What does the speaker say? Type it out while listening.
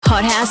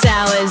Hot House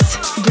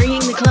Hours,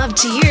 bringing the club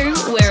to you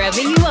wherever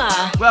you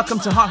are. Welcome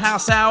to Hot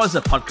House Hours,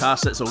 a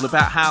podcast that's all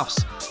about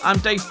house. I'm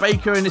Dave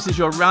Baker and this is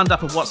your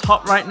roundup of what's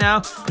hot right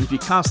now, and if you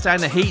can't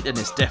stand the heat, then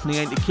this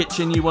definitely ain't the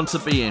kitchen you want to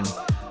be in.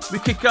 We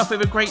kick off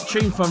with a great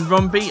tune from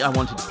Rombeat I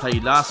wanted to play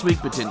last week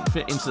but didn't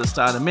fit into the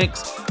style of the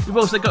mix. We've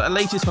also got the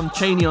latest from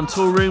Cheney on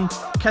Tool Room,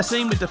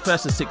 Cassim with the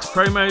first of 6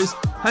 promos,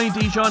 Honey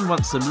Dijon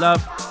Wants Some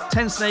Love,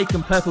 Ten Snake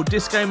and Purple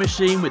Disco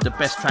Machine with the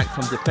best track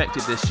from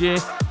Defected this year,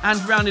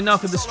 and rounding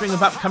off with a string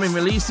of upcoming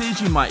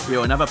releases you might hear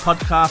on other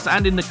podcasts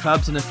and in the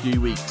clubs in a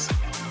few weeks.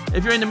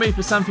 If you're in the mood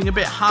for something a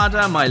bit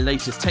harder, my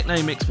latest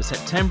techno mix for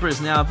September is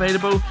now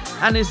available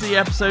and is the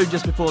episode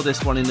just before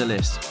this one in the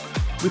list.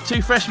 With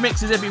 2 fresh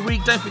mixes every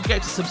week, don't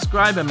forget to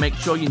subscribe and make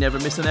sure you never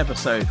miss an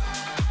episode.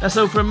 That's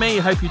all from me.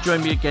 I hope you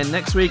join me again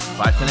next week.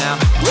 Bye for now.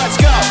 Let's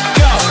go,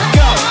 go,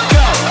 go,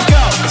 go, go.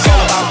 It's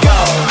all about go,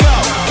 go,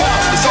 go.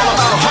 It's all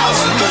about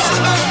house music.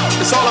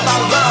 It's all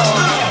about love.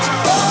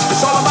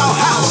 It's all about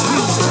house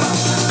music.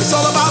 It's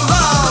all about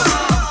love.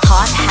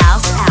 Hot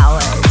House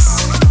Hours.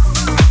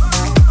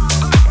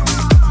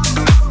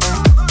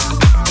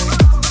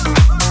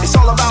 It's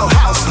all about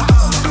house.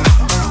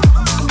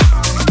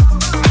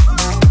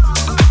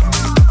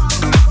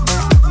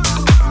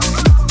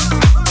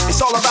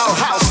 It's all about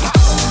house.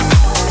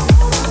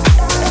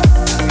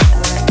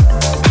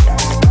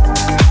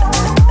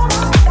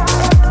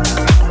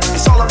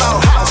 It's all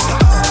about house.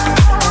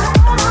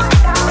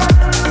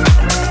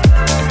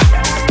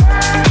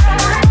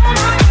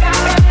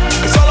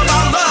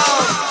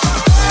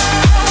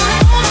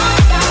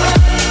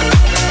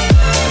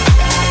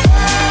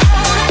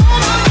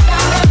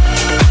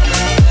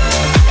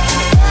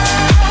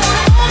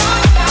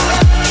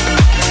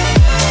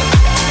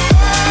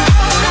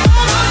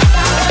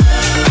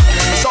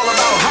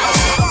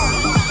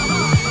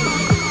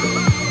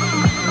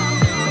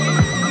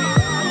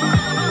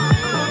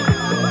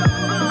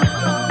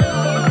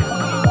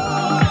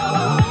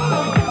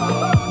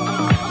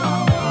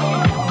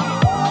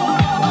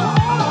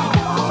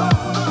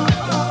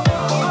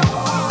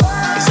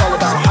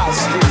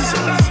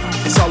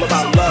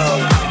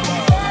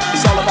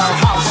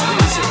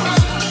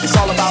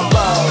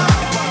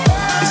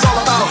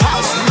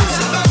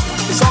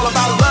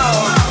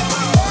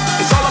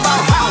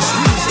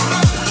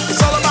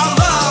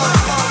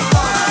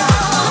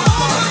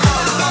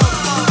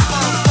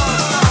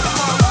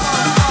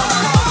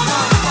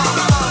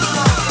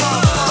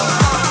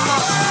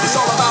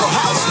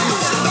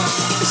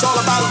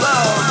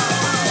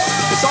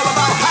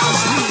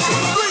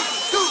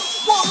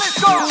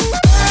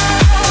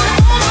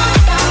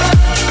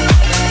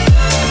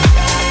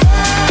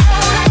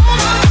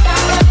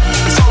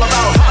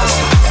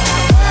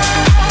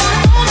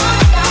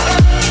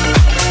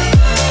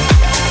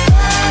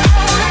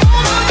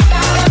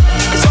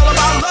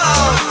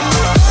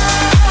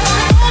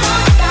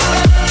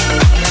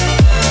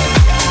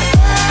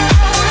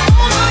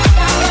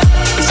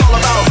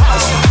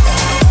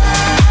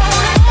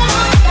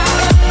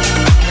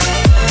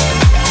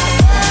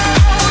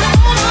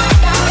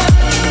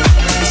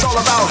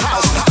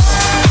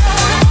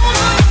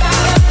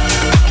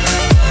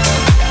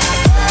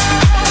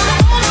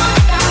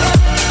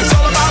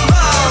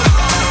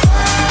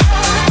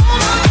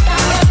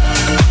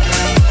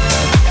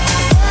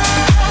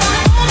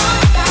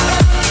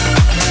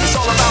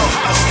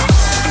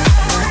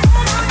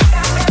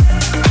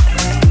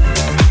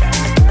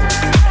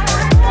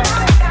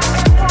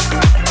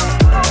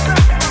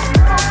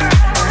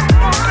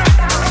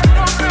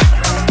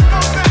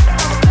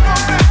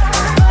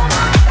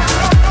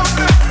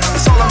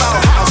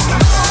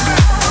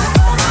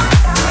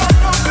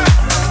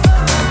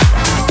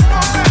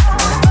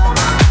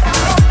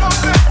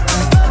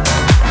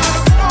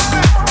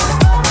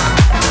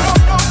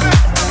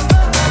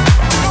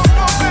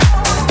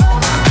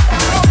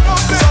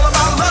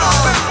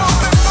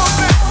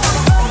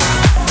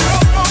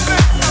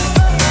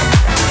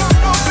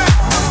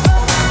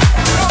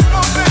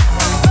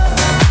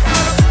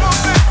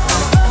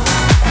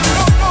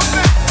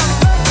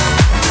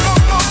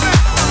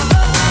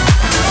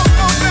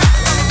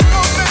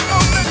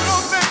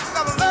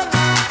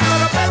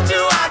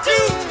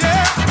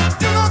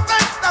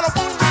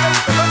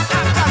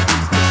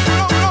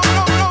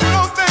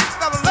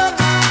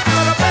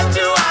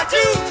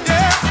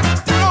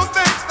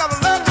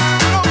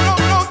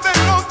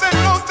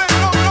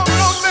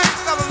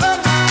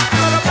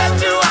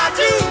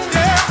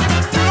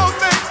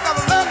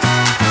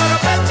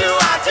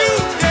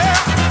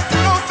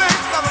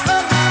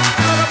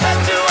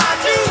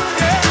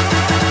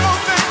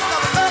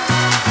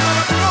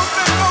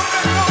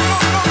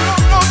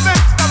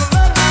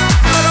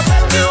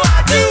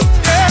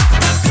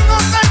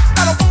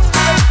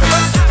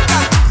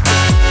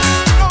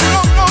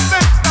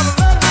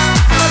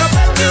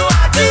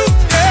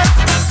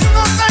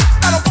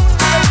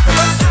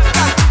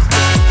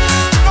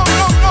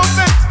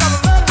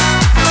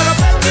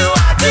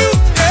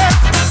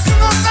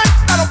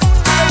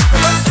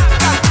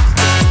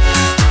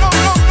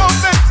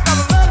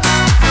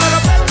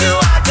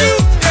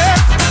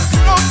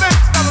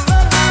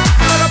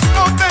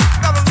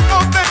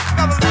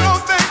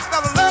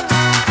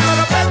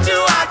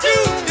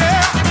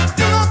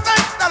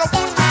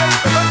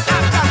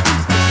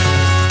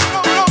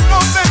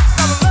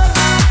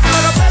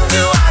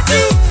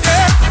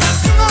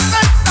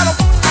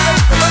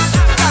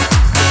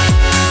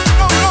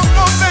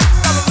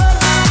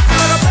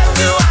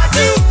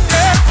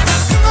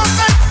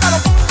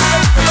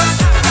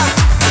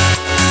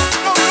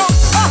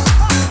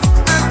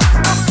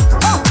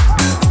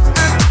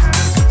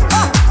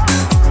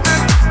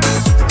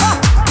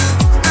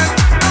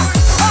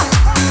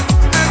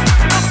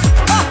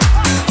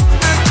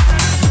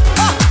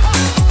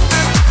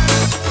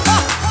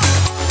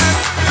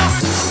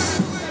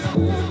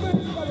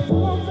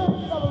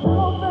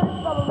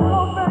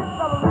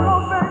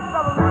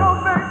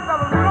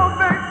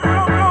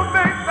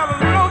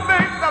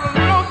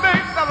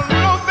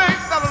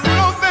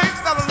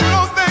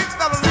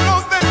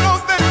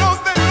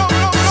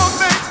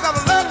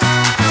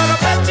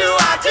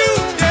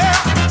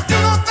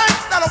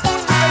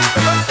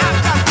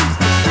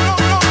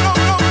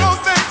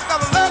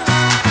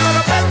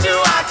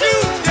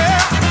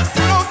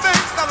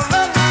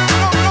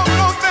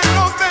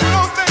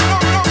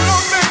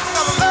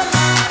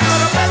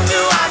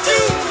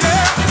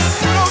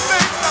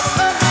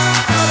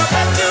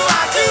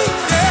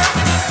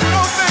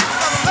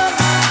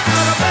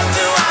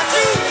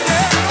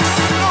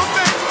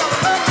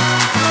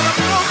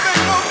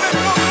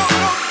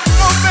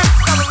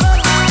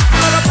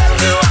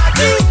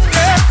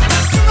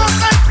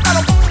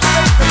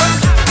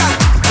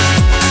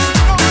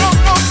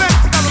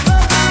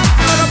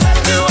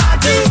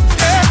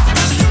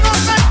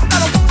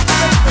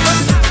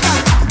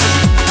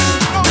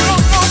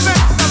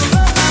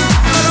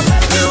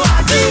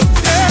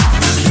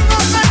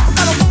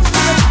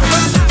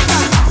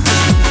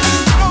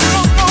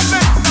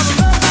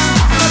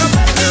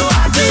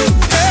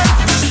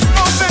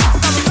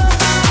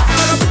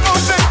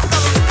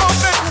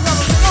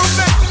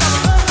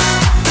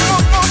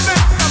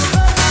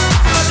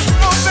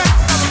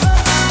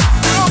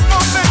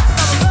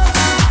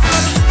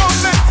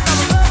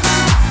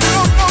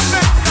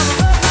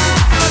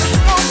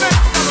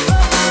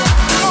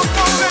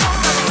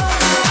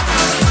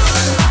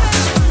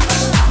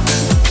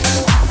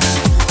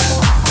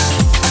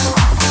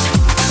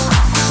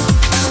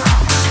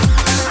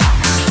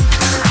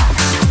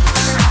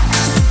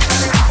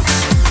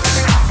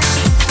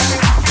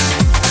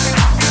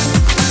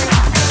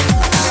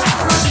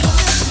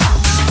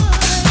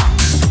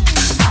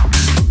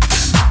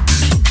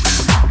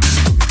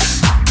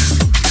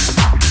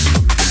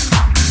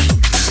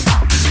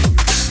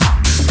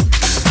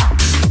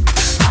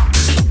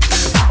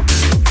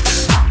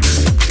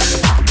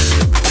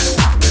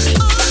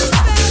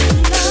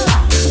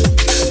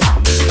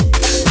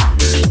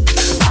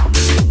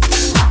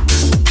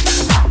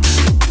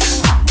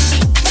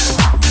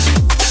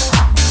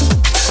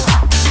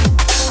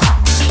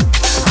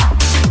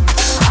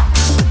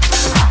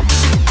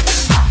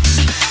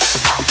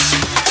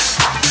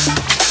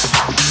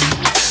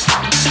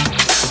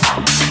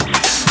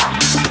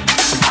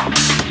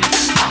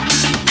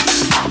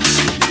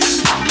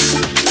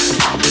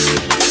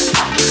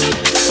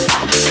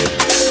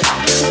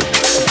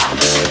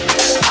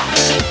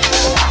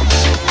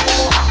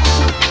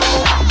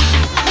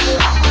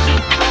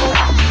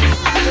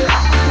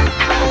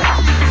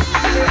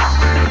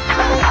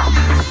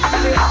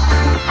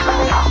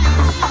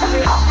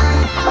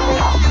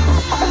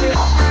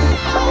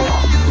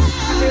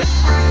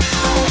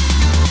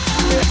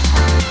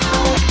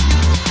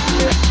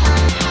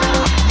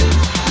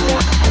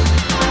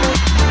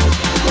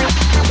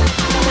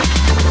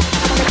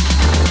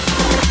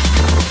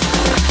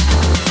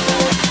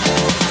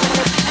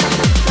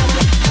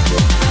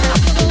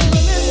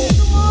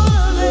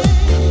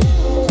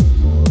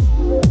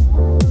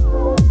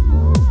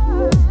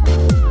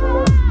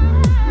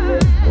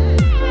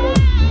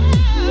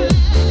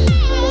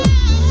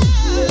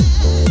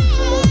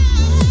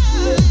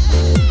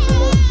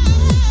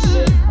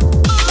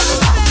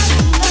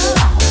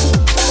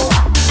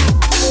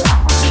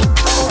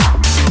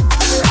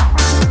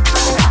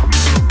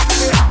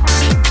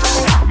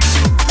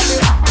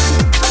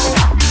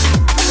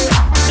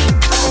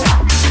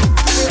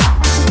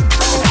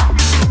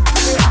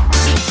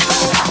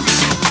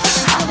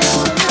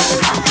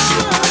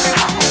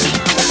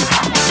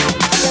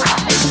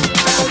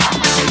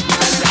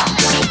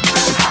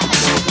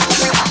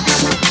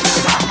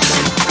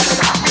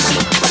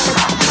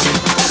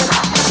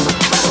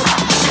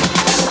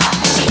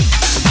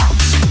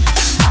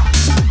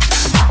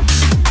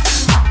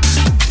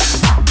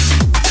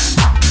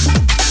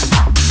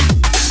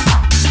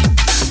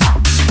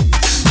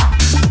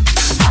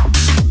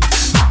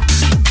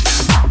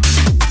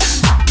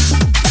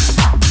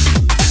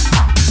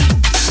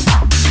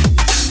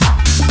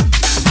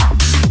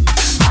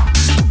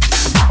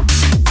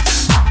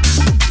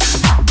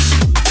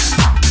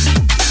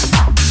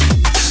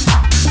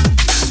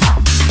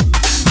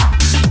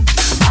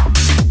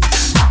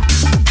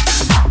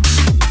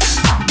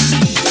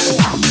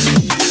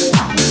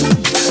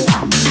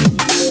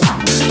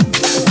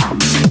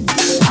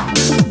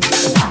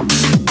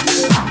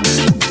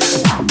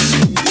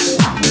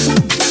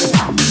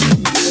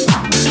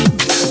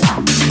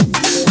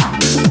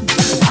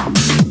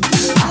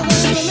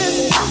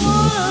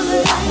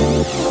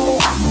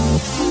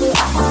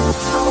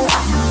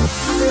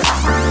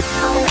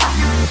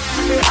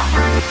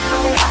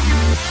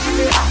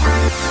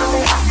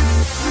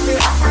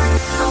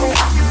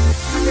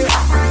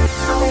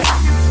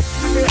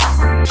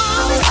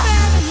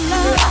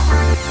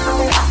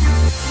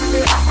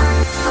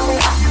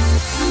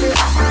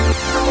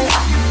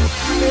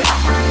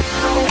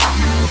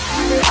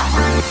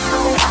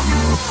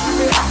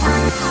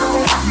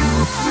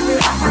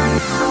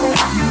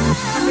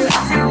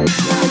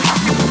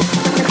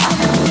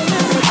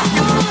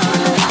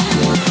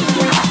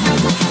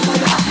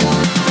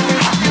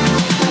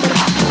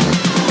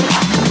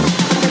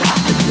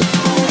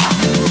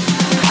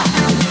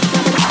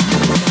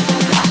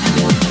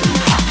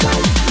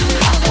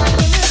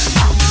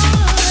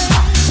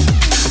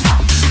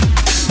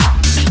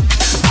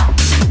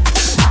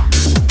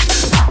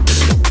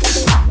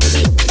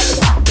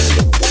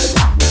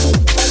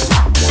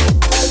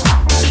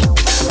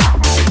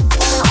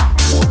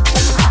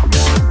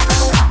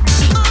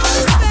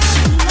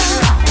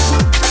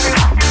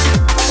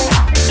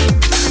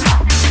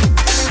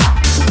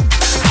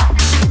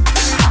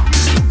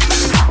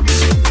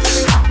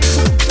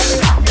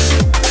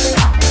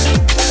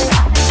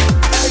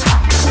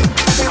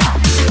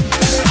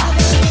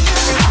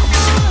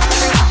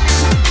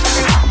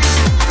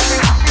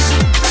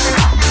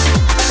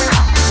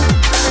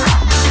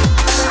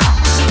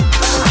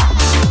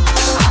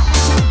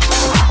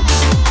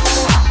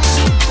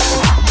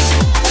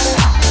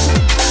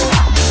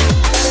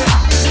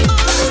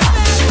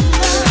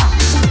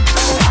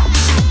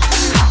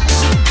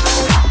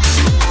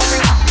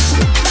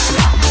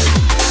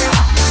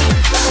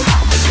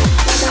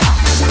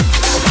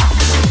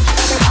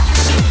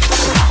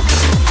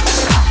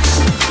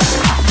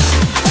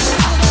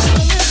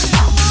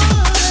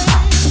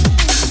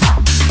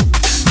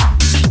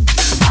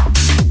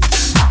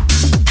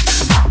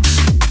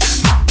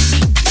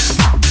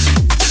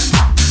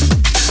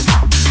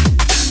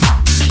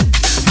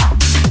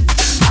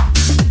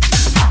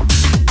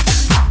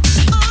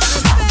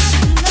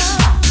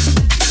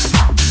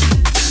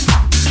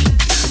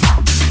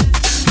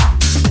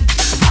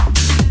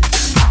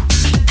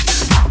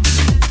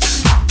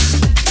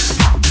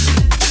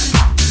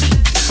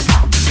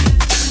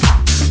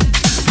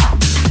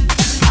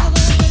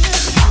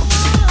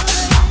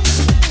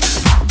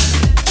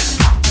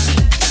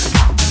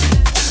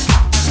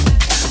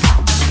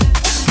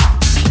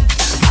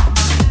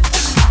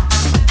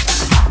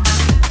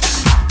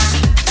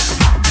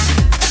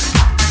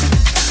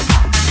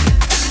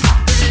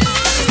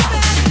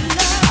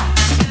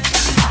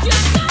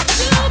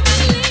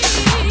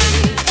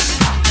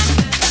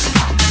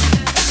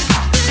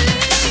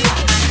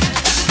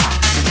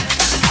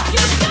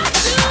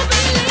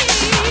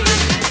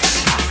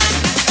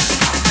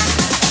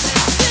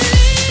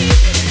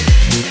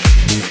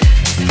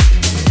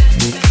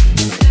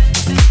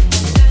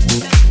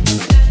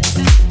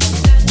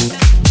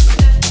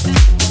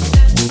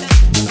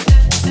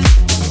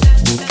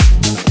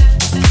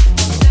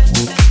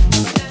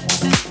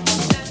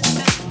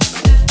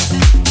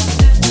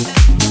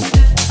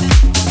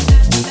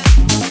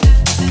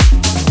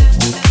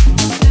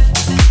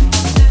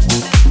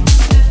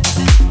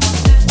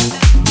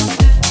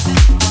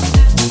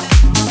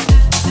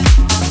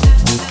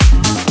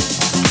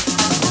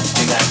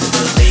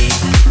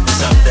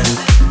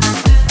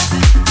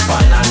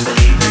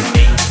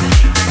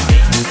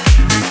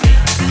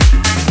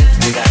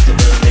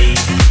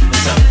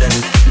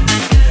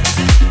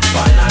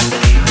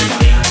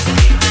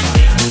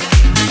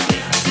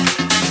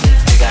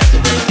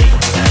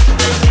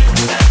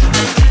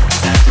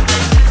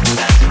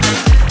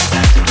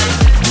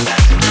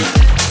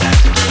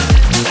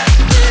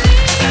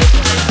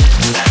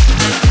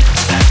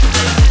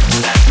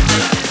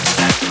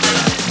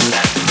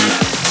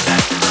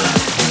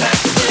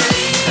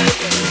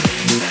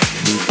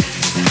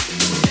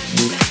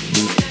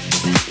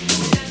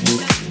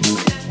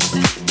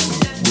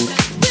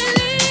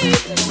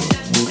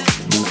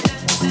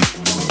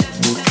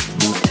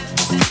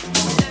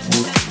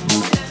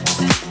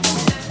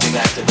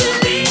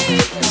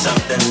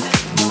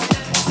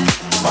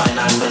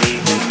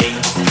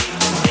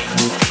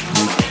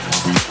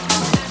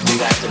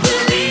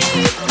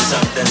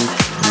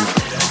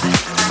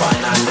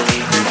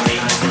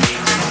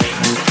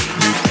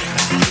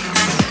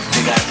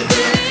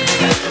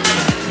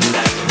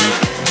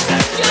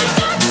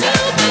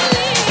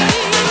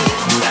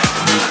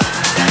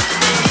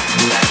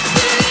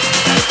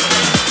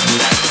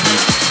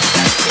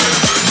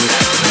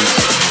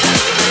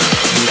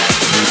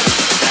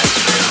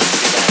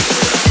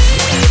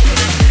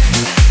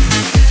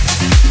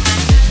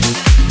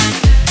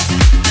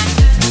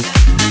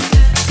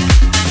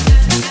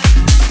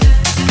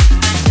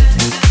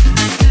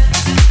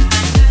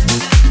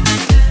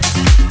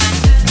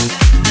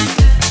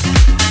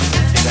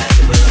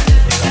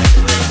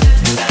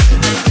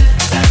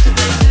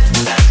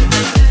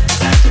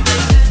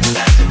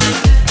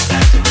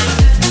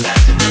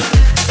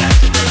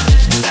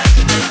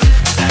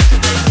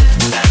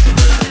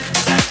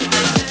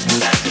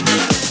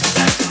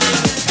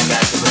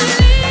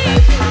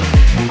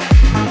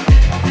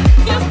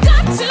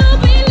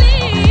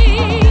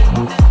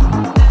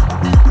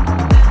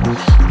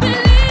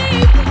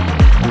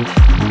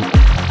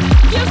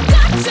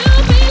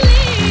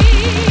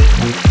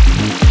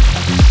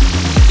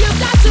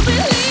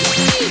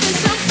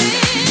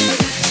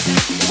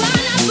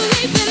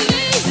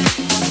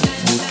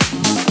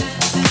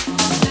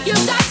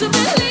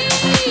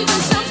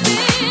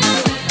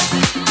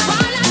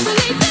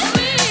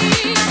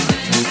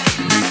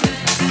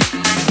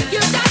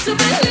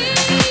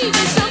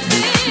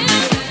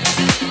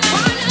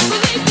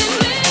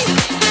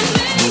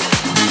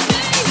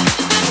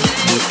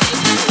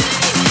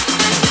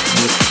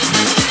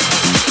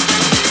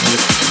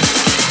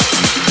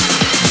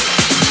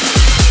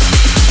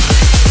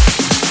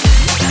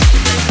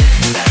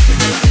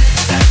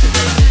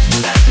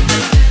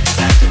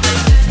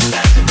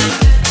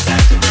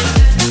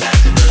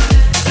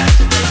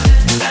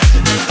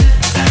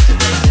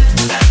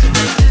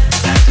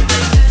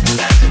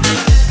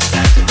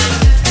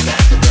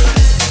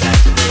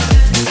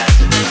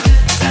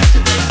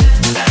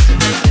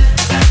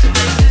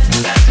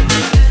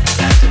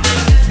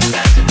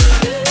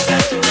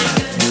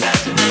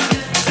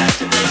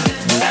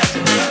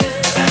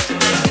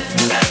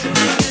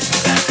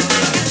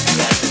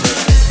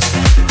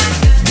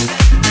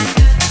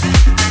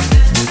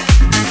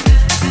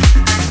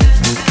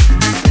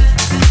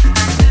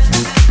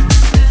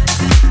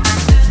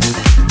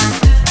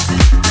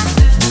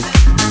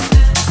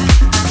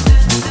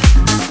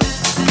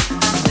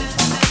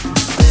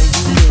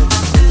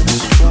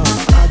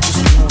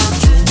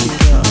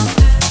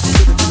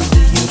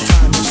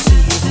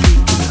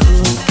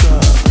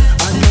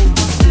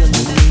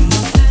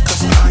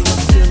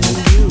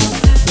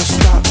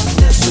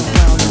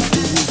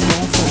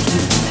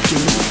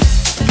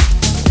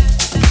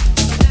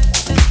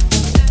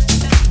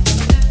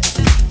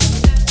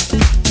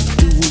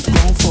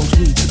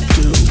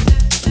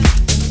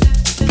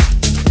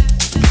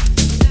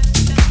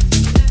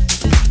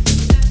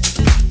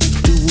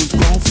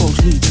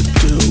 folks need to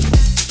do.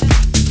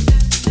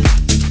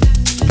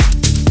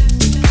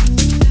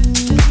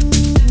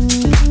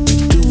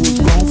 Do what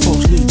grown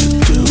folks need to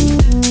do.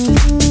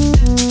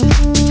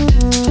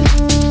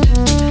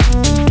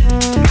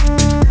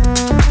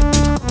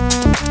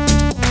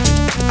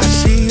 I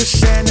see you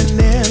standing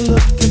there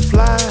looking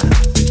fly.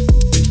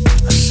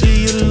 I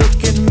see you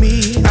look at me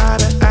eye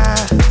to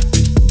eye.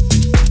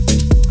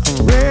 I'm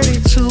ready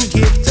to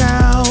get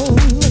down.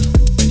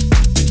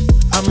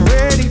 I'm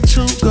ready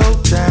to go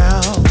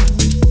down.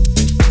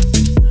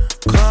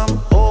 Come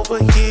over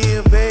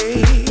here,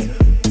 babe.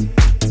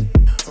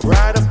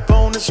 Ride up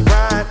on this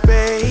ride,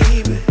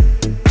 baby.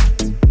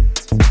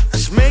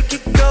 Let's make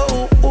it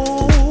go,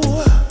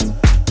 ooh.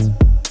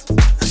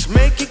 Let's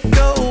make it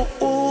go,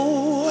 ooh.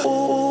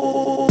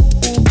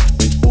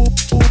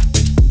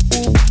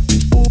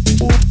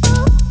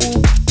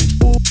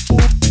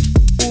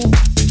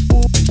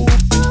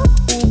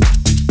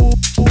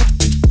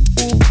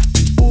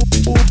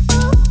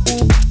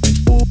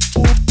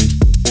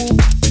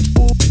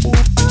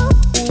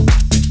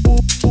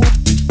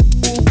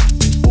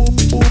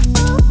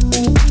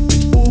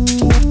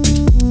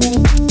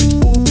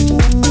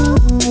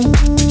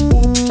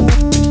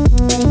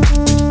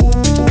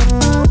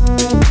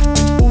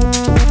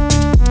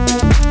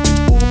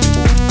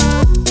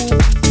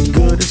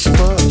 Good as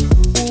fuck,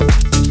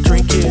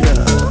 drink it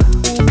up.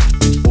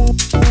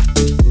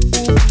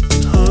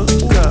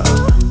 Hook up,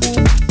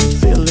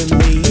 feeling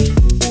me,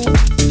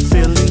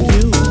 feeling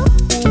you.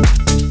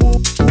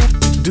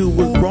 Do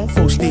what grown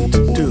folks need to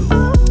do.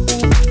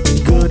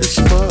 Good as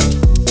fuck,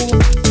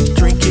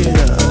 drink it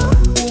up.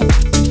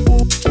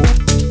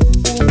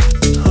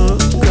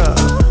 Hook up,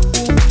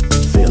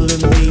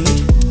 feeling me,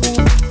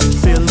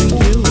 feeling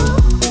you.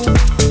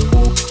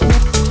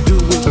 Do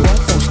what grown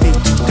folks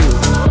need to do.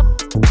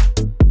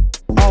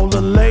 All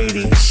the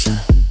ladies,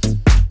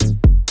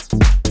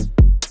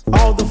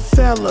 all the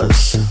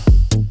fellas,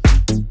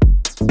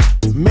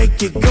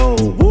 make it go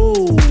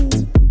woo.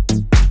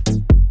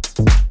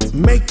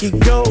 Make it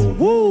go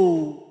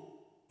woo.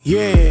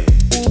 Yeah.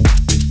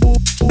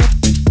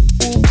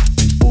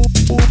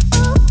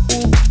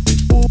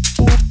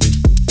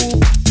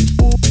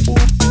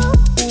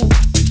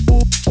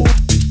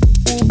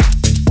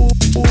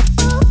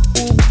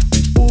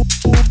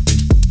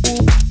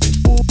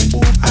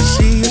 I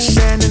see you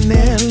standing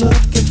there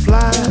looking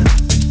fly.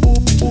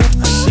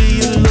 I see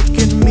you look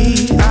at me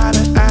eye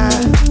to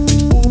eye.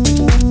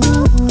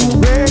 I'm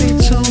ready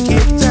to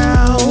get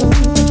down.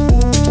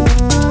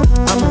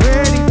 I'm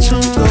ready to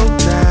go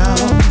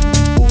down.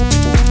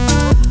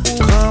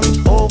 Come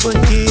over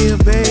here,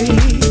 babe.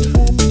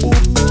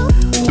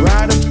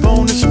 Ride up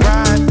on this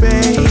ride,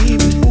 baby.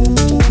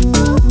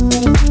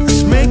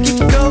 Let's make it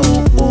go,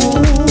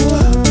 ooh.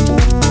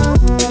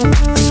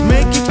 Let's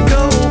make it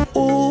go,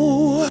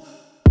 ooh.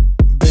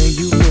 Babe,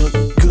 you look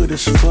good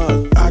as fuck.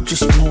 I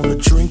just wanna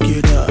drink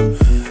it up.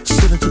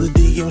 Sitting to the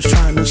DMs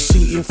trying to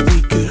see if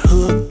we could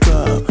hook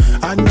up.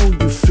 I know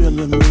you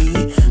feeling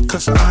me,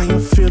 cause I am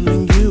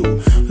feeling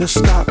you. Let's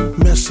stop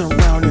messing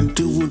around and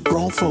do what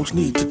grown folks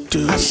need to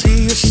do. I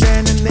see you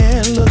standing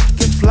there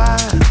looking fly.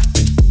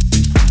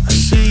 I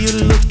see you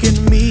look at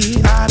me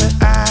eye to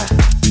eye.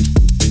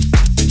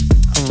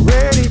 I'm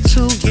ready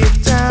to get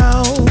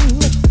down.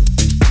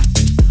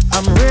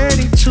 I'm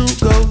ready to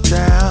go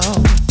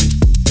down.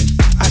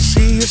 I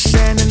see you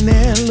standing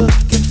there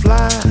looking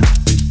fly.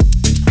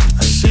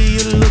 I see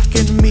you look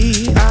at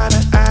me eye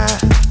to eye.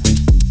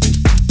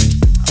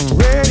 I'm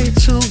ready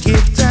to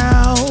get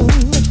down.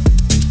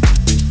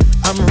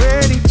 I'm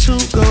ready to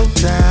go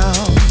down.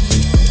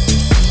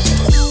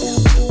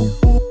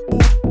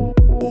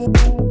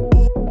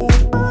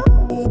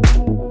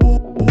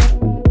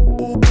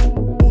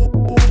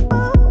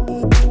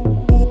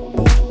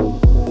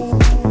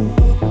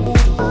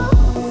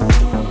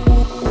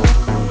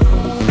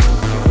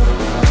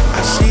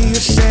 I see you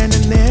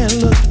standing there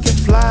looking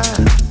fly.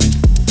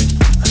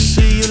 I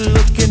see you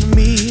look at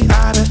me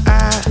eye to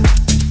eye.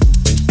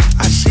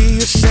 I see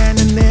you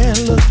standing there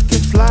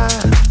looking fly.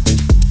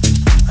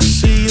 I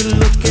see you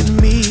look at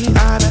me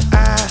eye to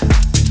eye.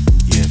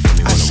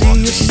 I see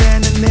you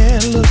standing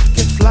there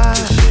looking fly.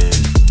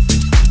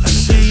 I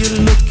see you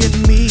look at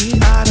me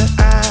eye to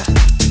eye.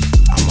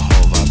 I'm a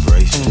whole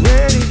vibration. I'm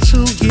ready to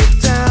get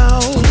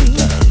down.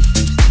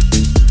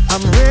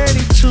 I'm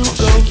ready to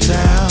go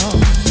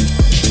down.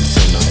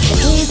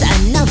 Here's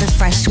another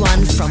fresh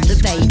one from the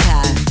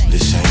baker.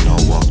 This ain't no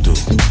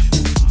walkthrough.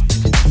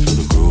 Feel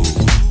the groove.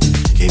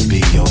 It be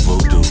your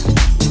voodoo.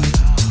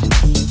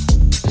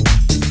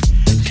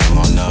 Came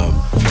on up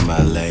from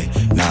LA.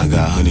 Now I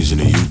got honeys in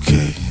the UK.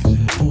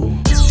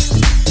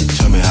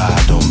 Tell me how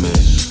I don't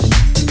miss.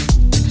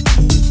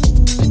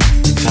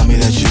 Tell me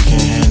that you can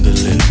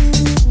handle it.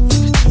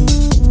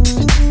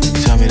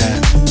 Tell me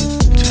that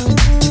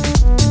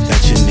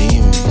you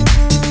need me.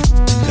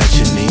 That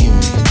you need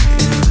me.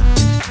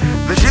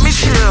 But Jimmy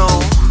chill.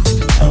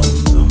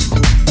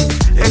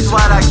 It's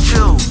what I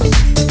choose.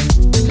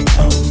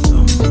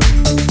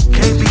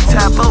 Can't be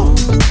taboo.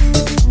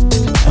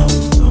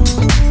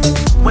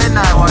 When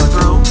I walk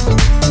through.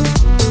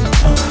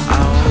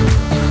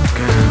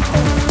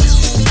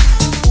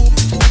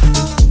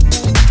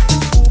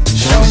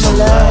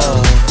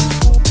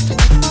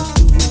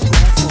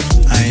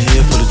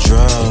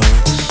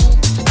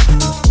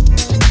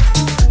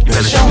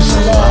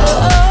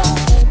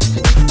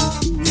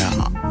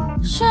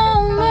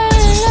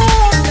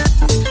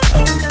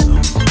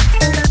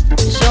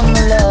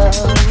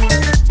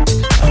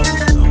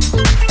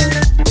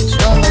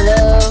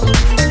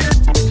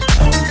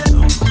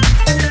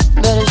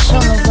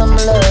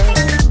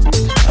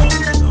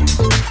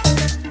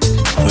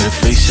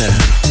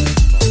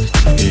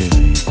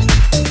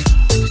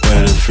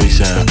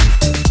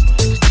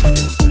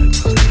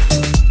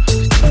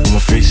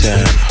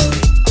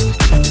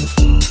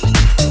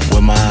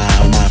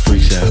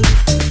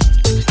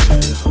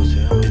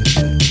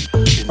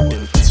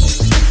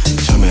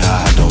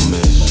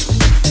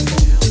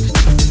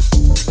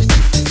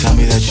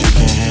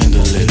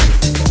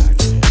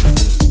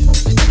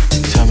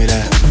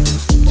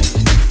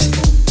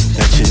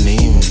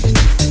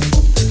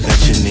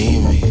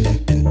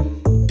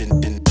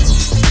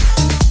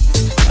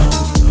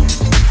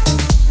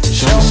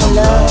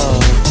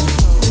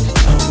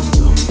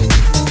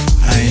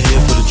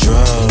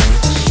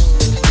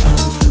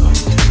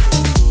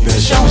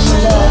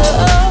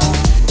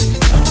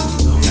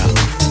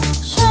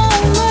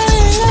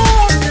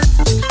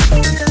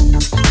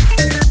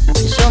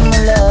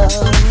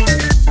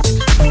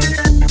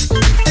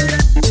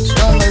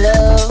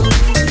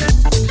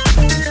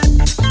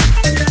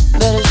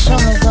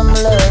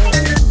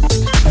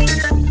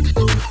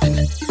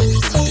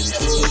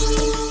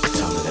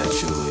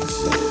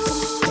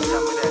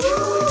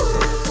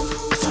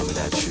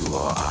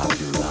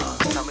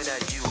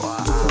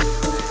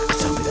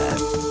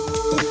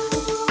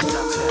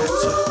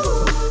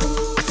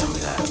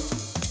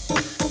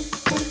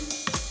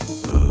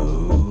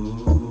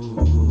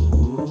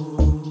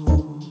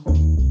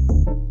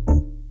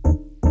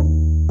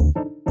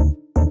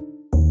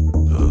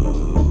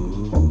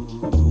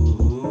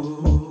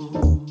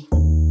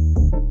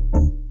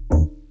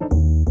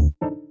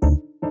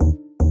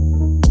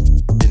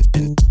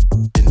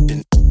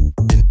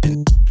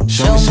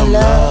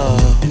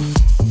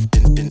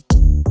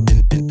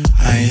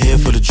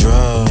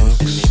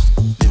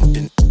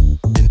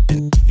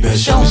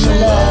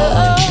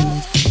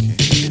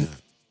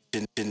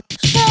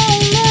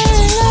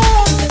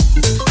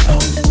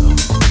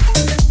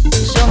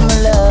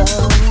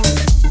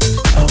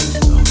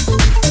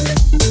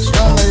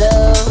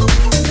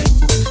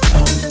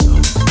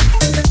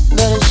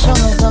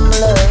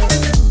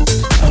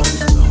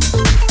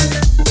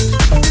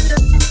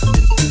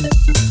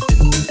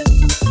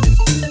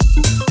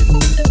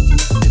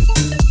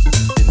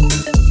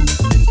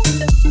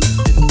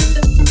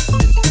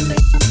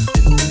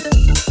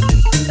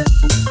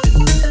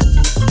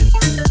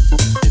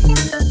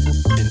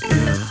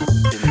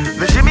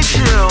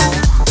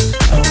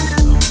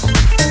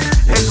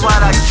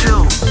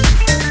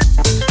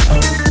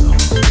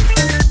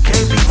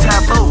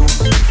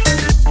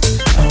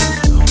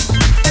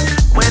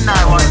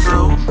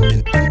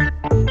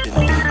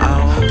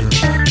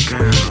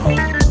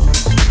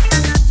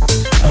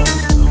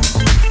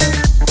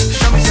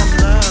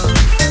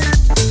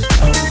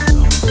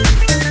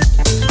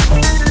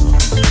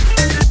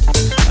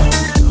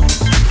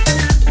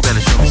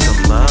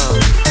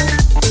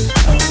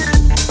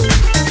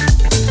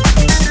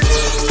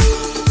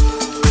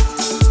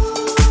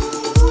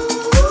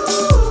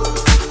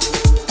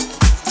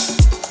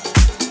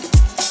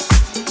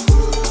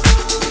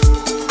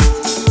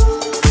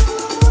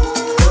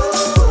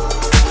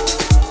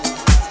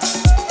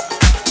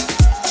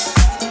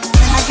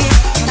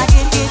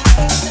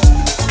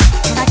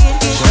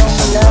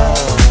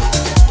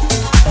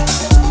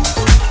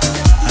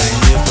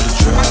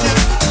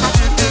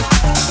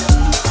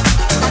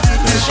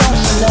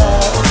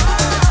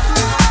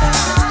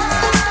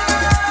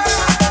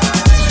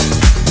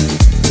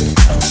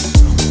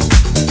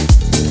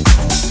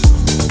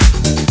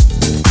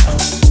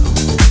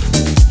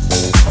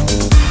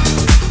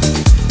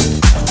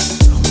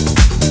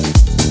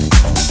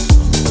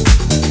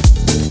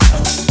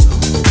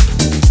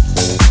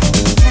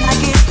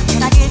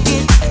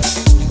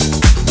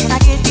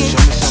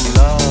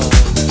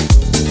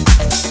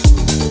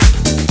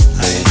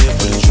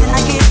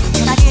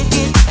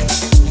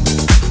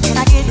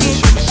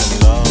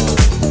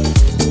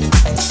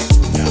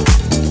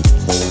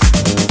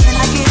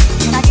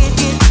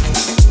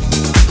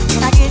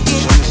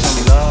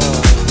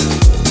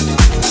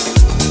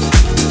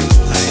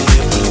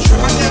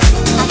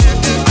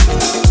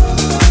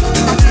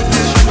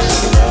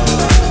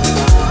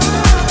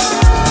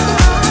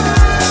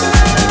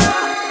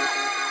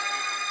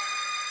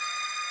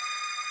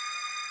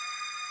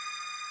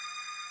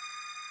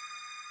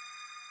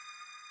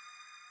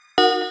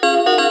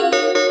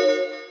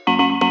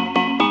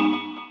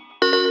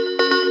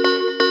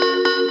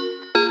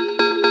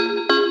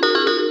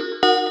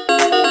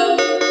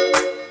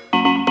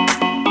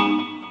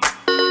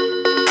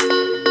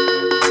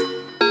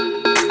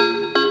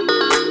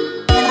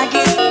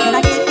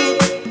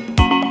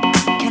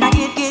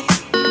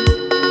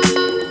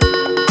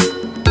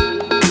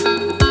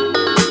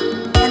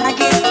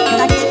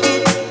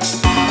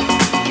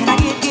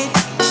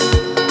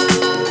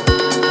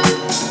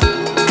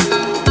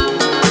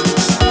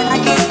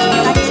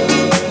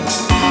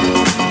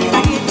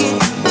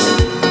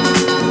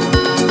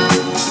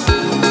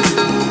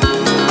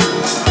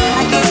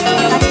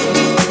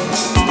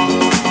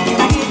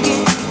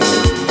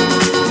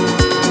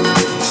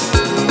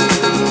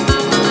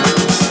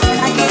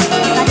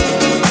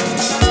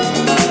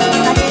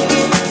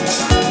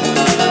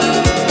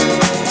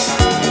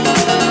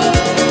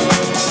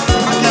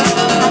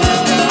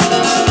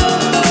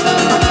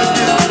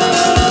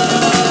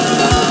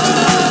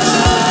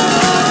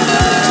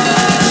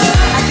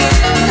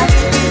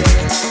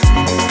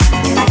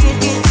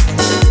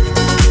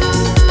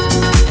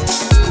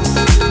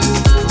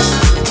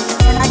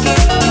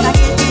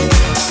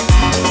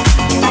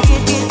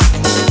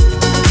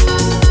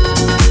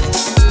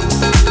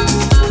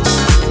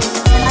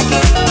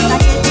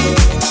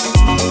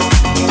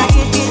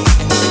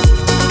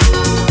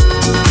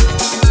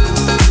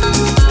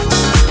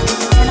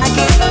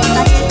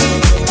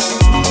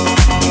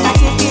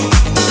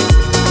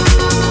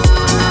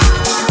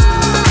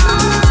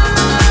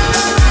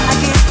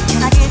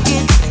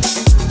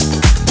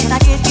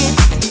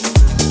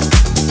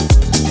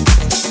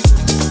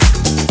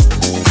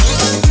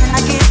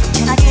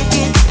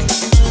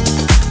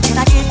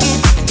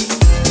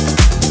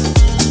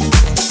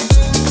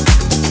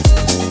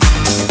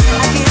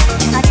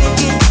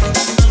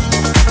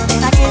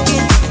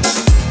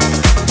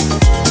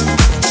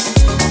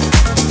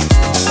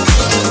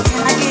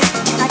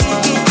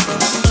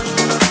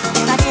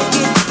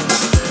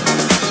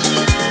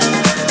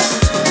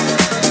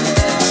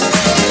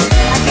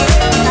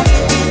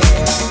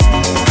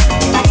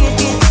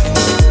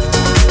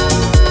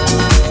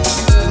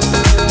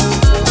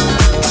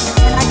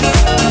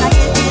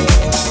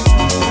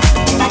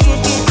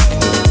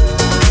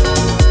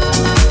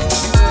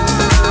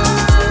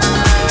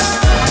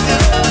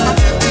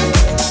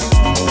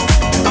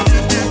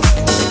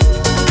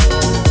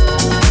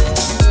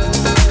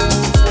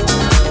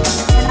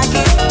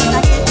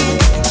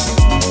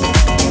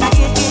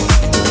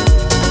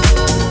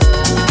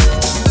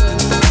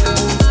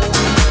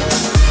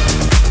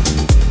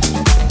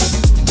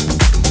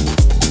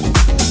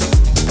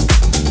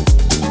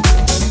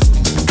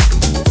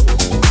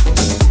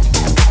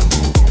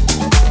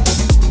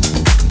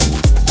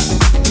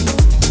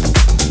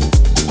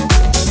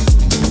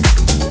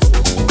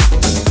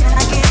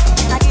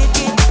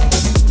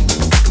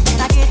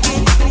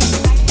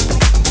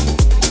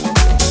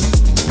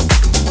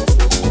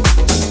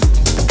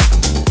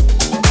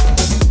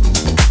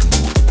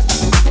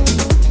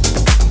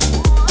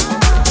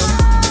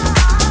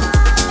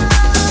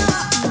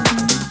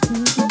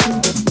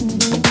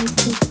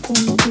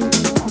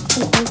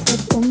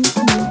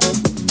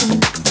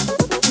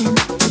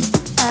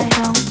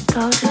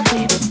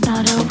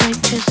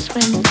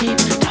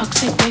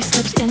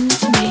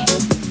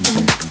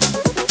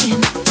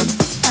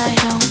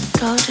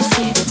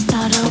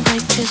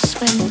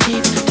 swim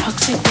deep.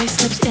 Toxic waste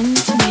slips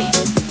into me.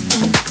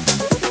 In.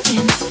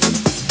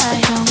 I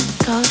don't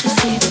go to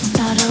sleep.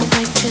 Not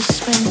awake,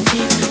 just swim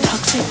deep.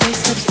 Toxic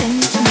waste slips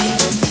into me.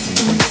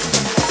 In.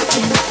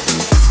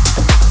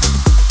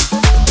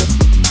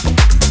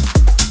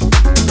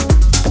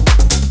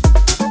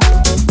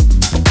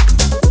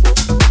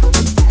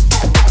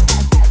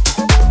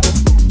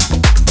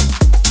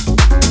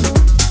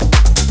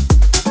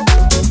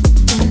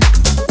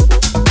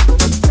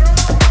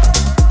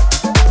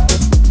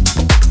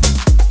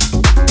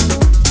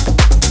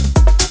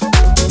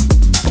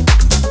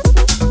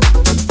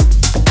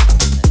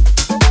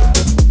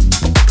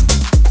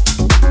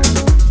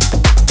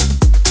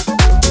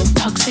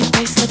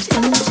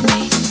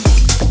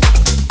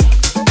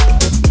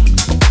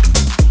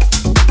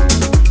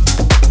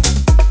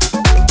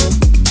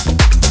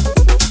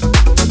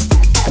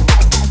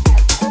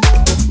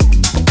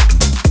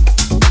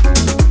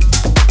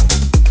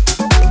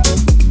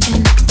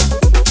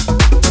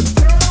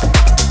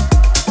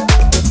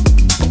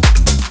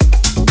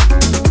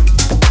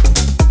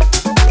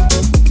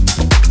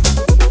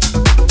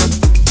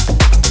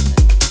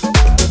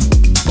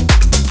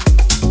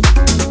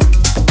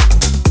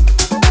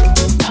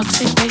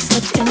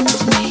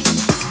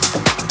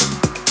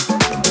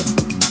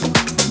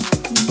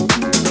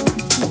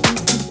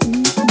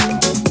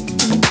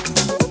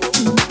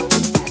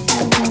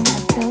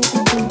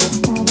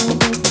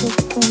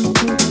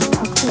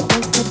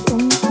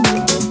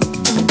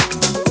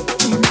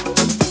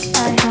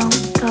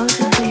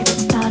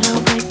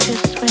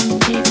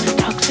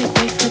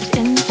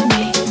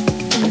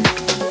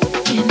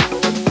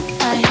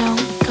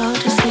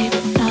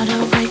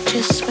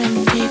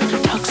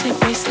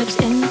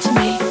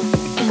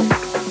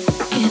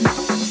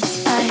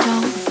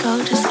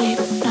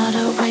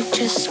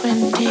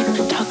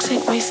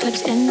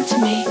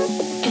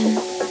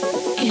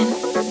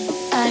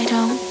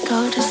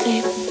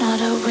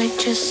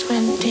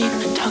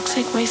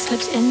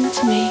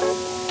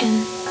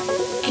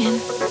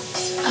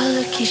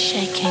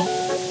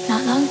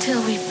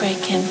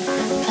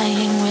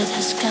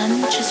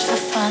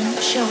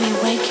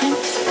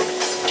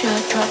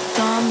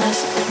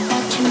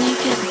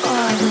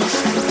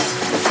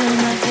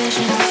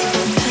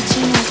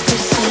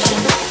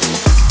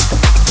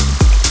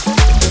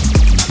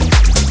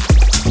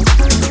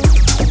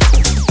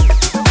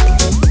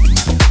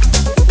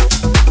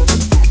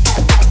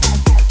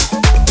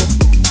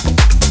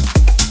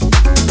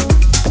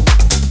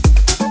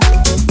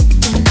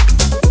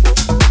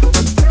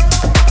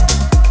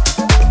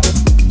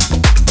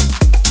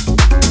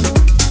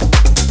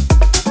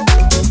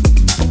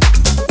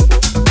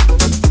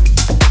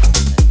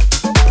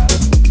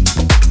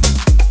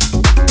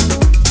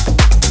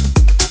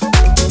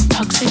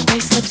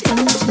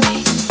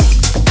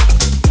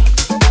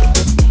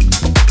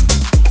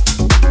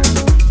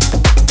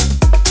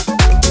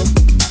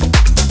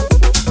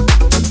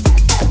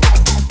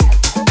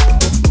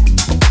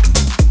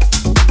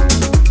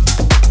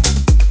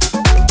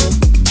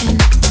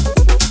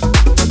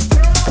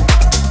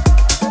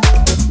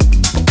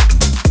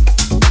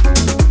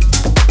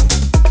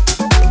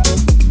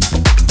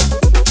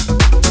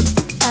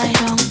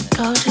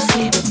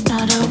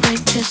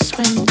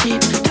 Swim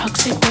deep,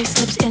 toxic waste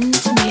slips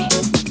into me.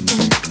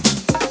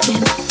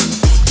 In.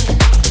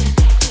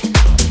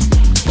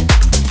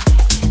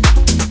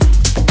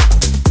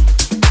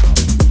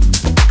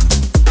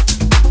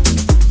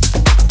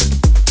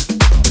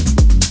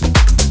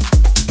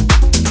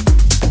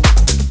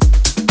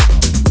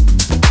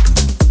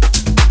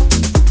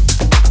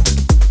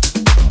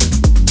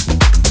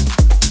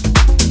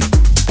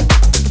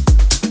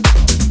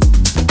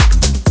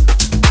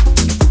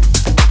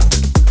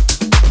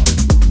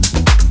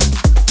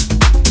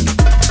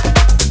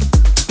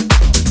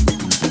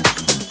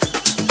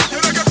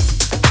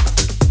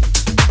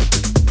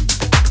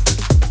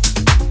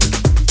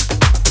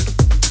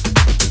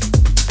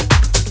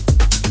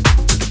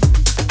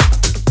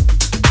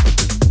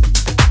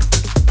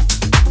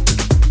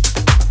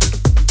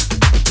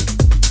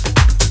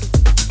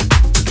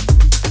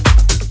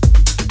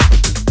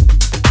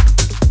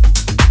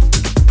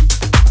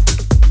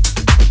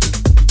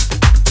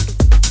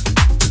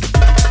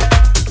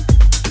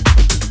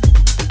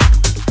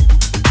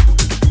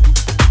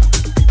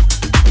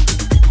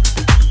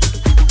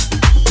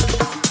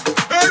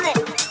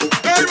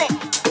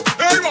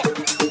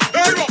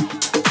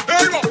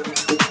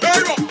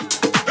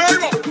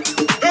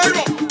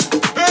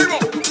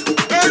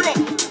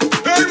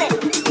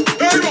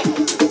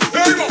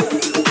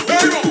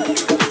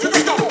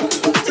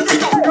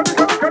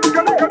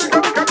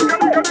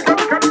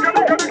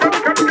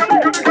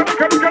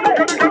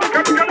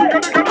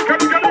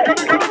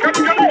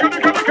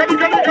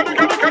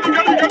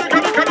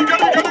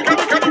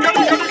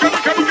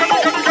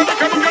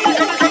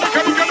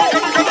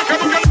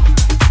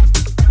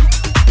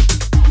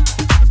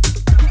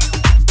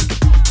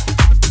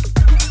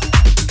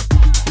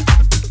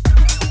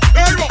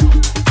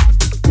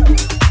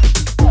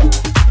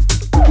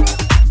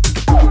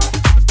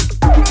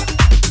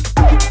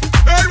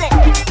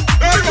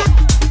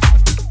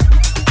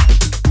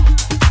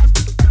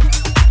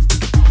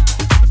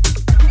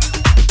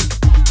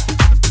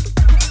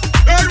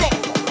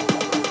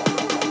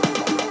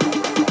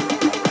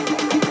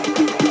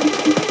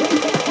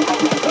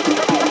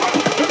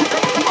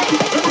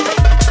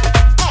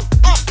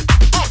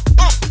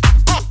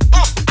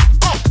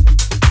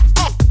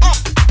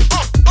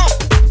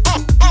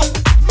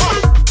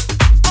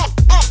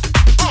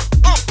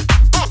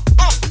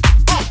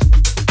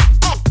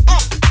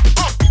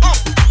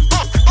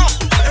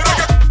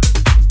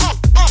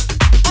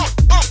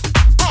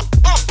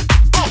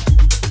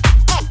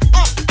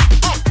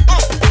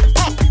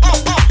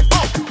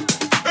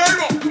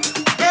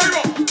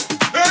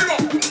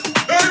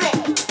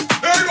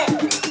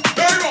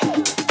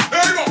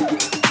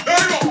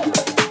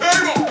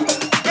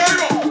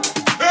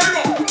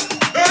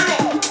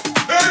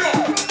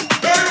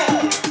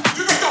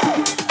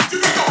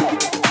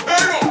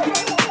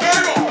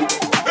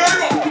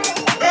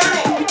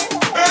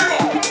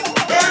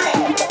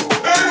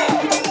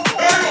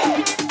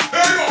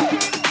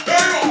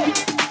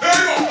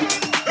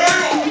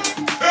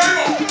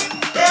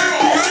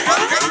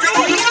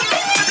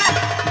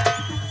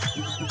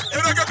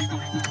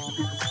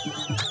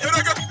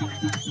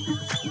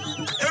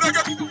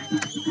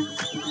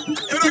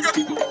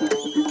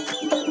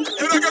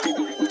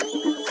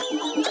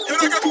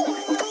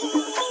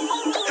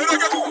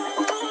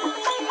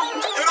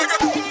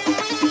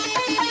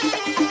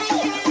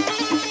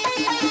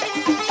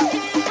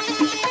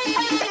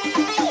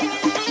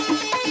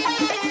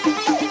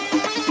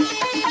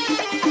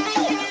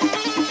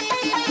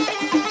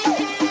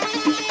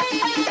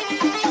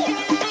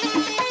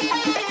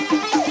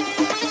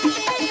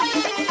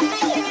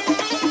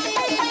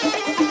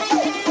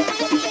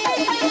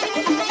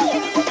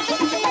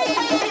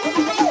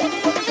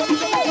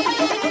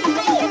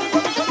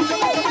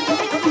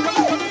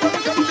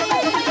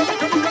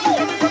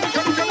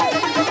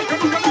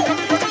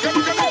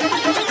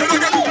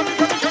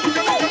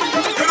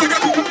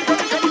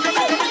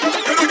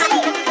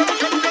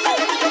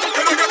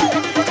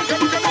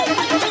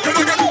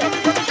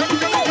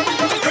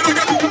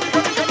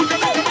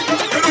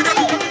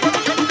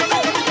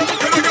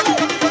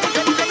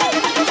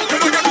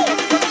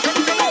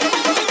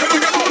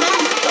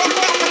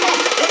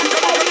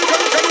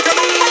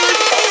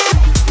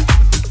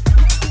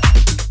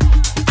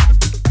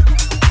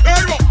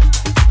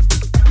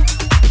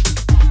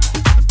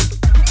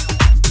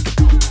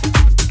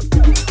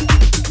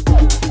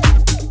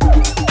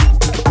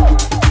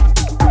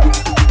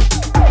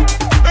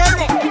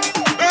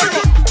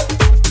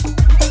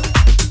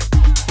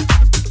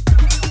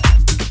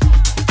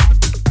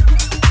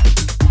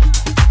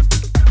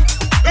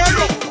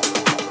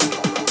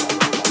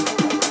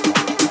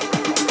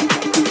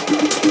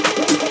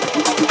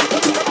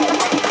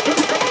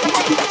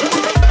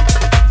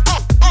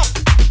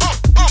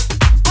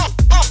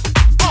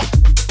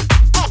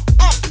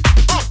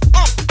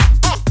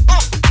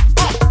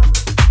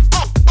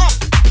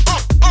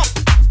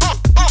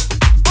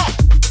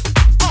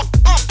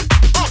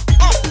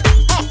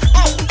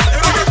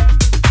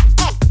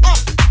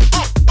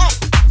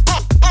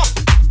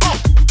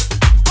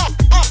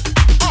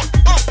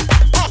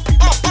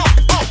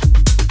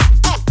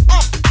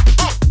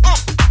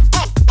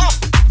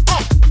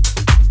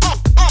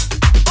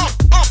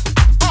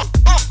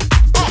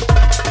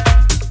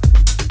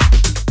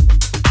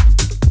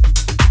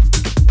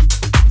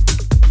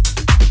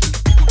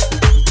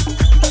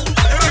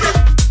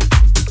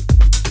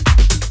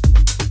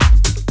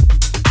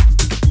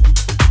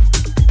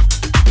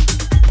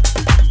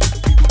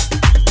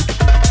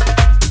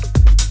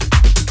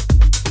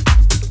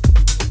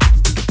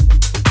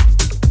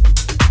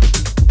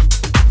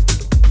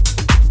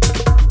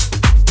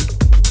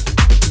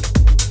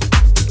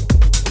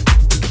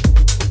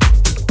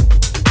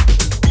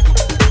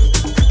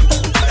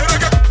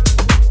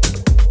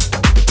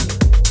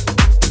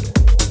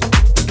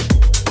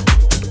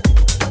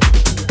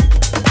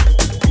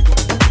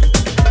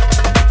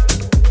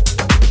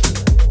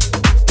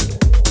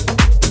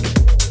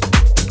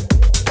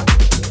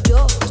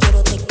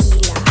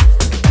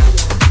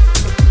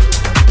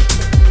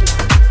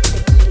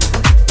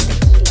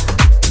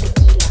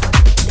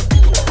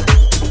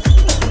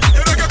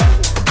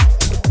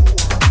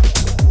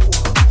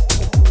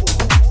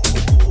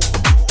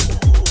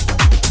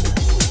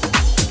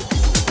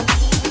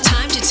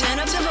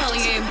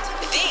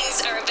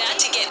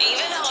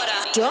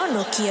 Yo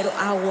no quiero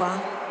agua,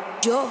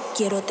 yo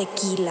quiero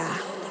tequila.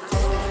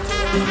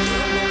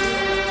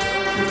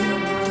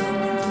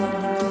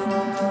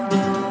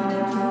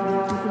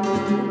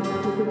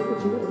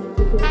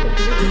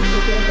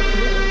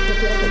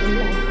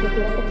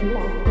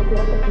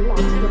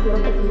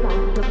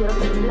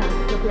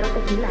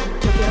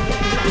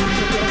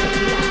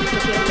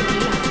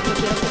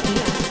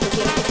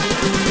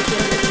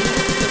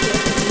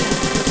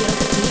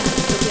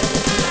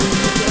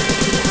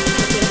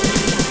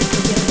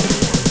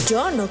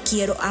 Yo no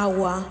quiero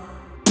agua,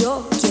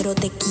 yo quiero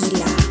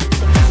tequila.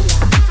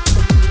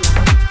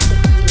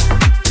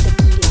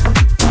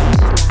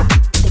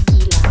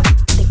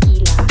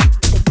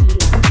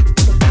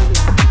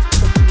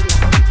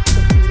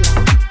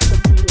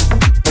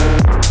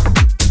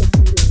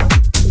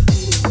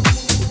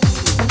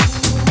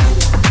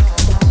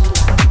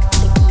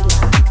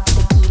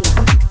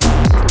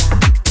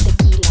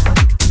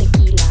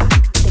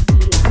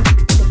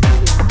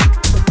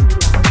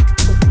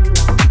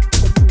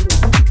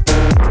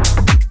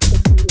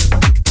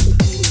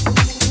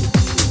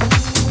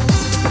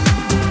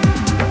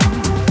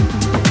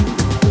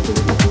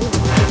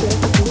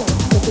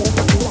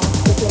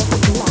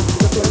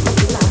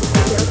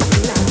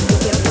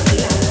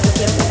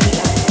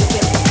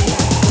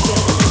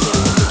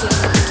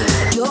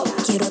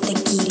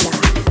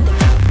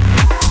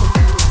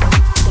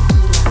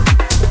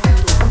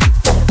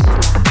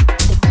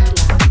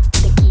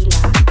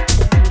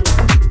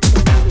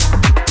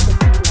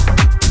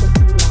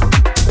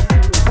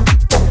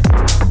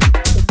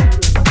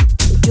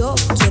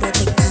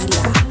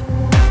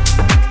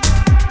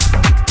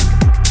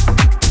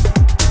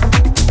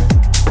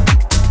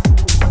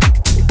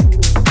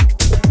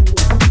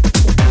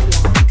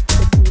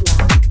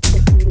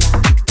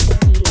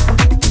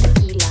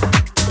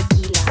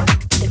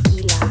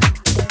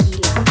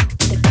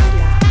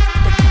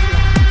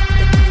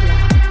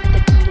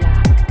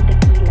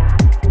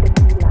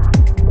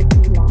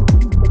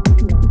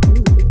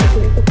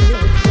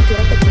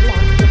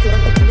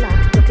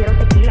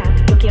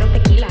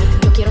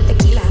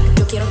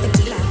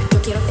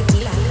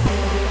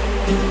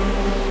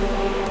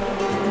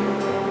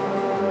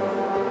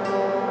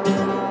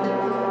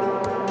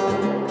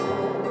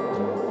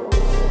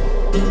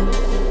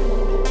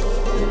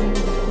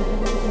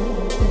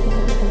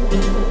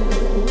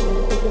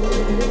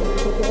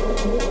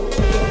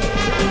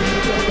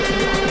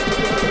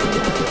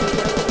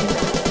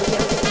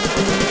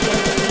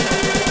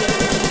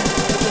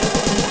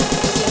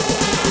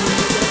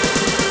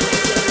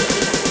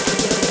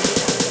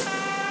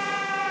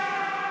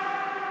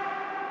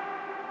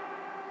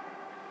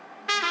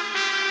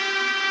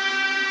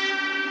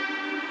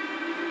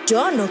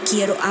 Yo no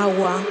quiero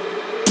agua,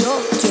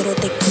 yo quiero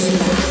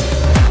tequila.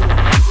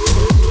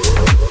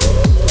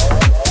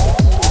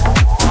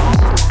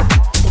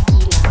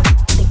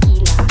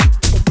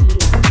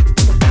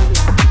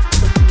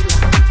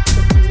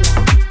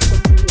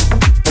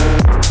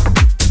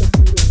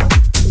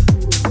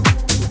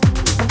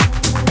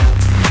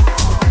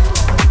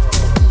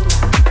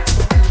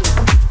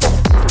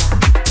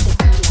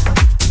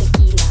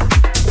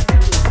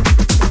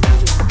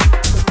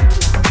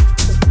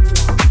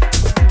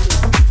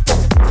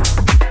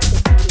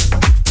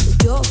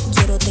 Yo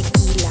quiero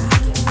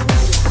tequila.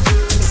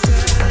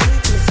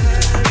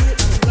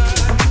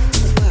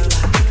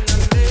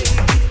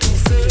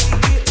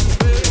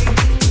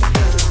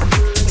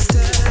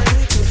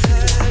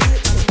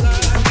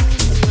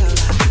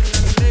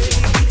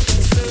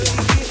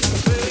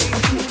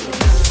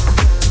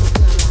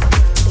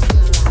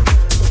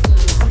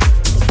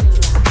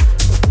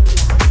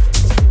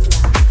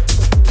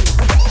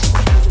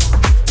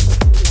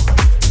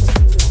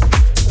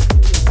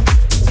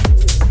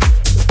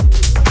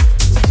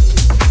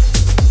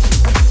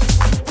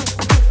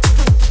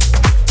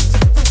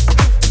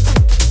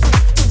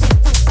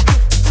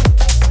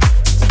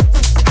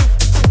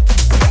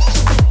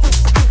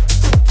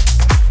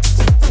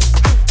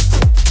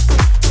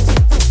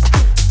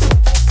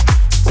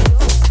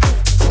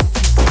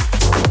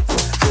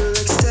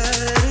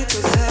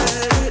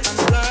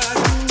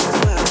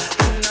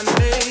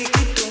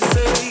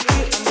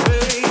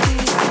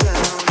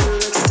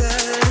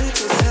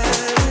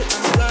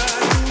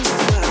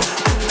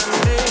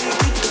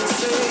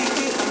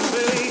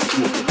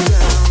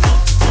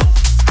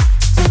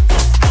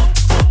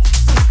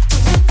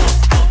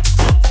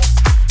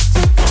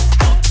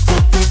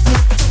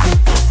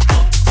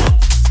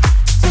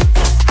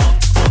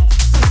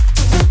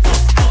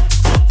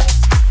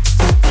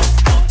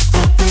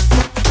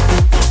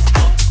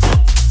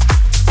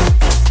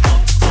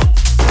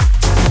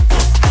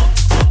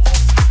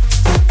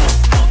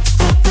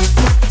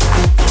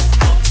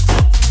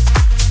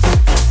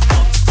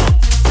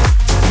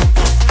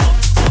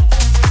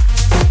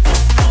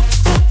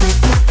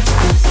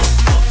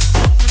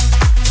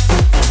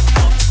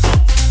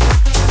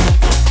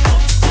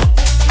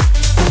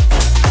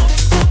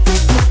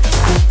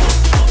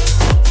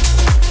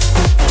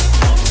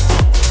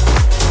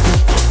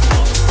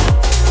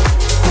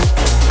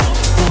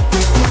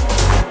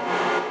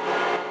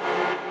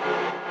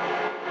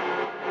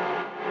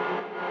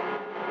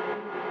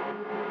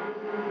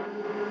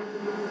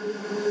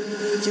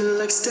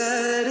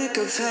 static,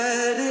 I've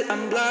had it,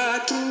 I'm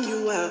blocking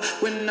you out.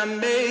 When I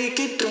make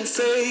it, don't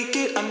fake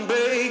it, I'm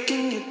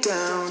breaking it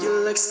down.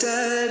 You're like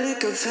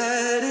static, I've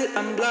had it,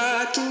 I'm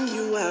blocking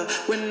you out.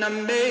 When I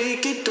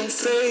make it, don't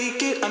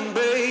fake it, I'm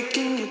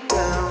breaking it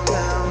down,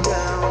 down,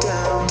 down,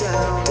 down,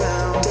 down,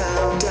 down,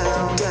 down,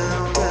 down,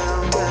 down, down,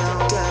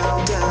 down,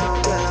 down, down,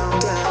 down,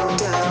 down,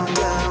 down,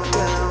 down,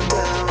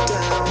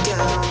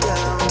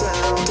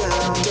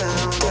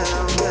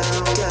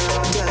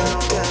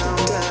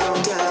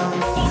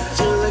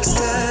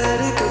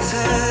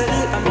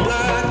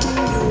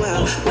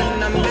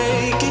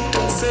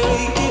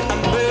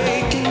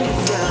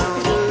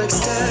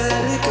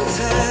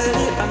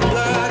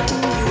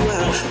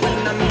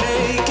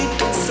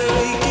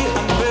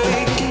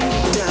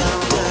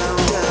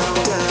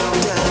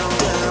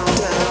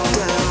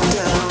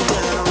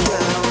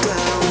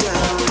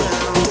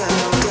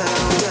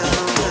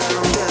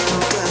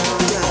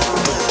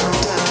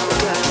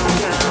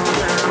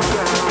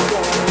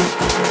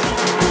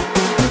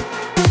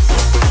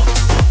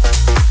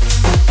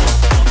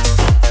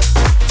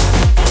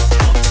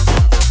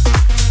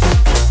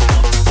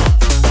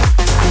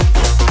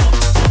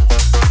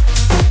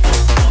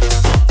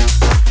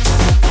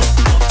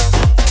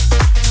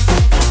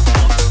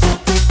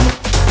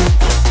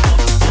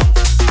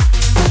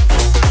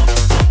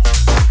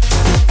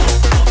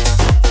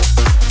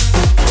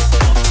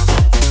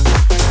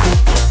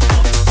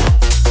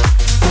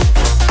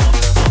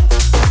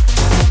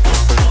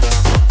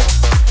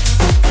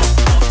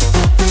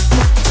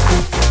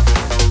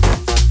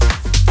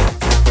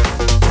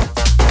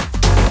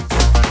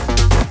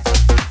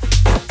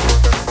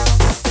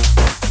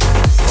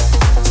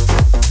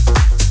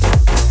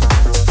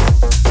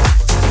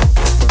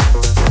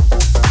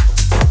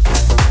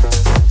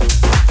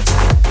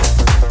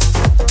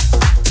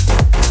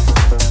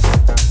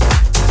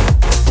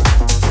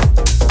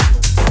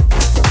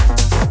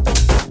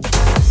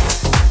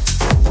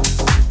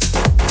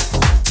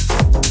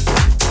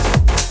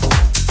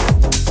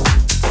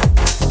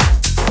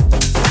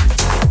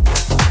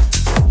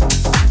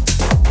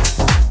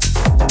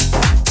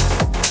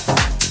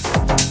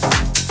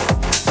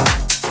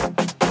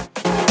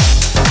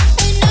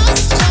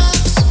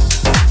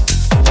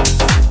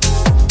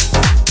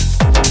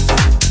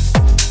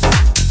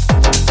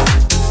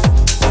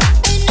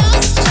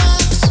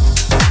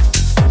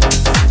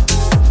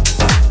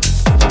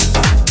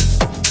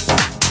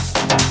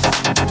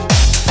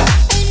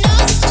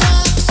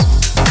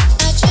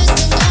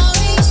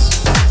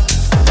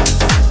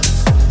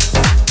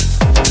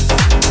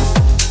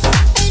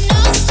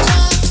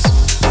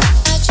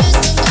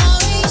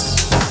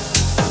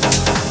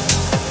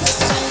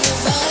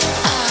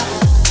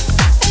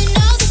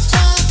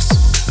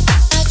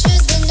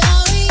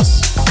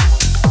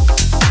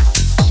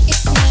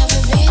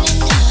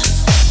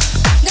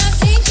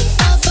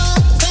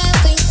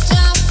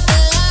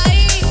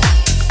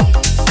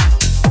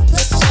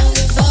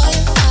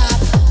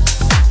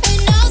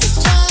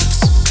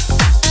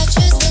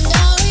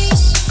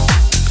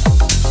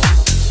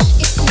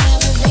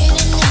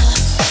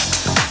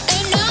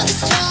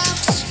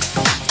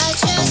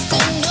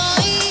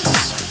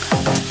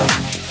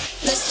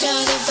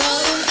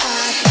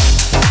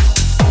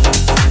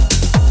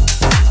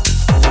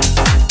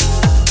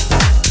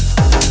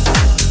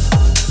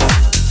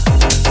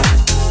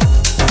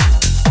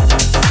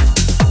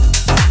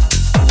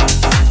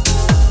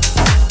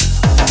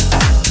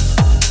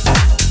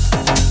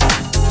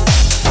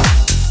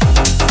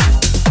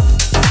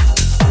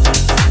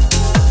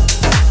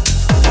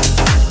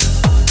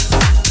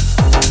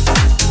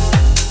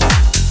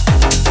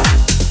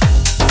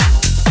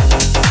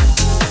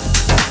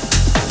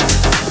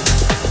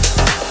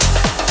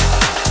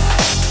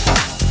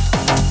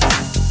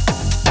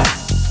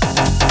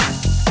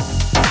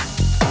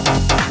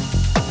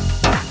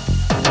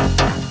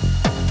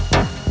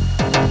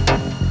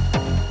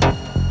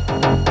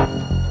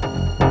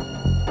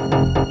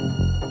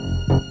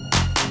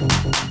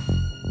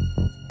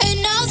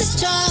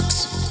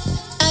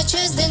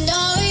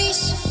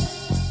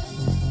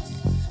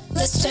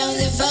 turn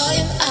the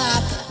volume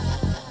up.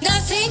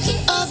 Not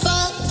thinking of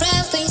all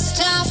friendly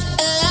stuff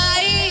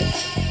alive.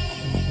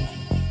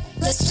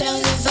 Let's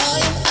turn the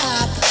volume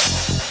up.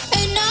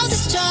 And all the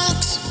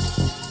talks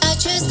are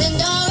just the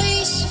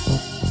noise.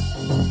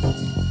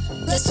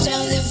 Let's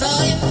turn the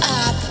volume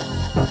up.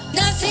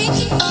 Not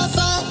thinking of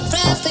all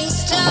friendly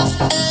stuff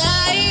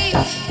alive.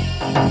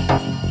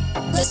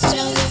 Let's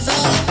turn the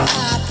volume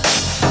up.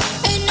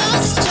 And all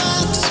the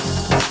talks.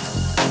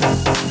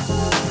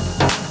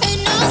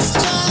 And all the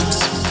talks.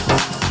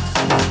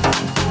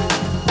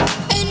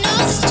 And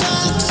all the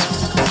talks.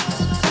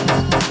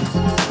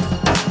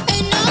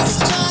 And all the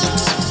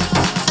talks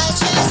are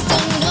just the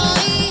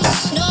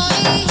noise,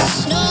 noise,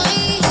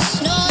 noise,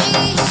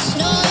 noise,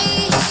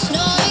 noise,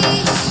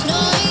 noise,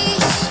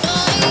 noise,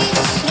 noise.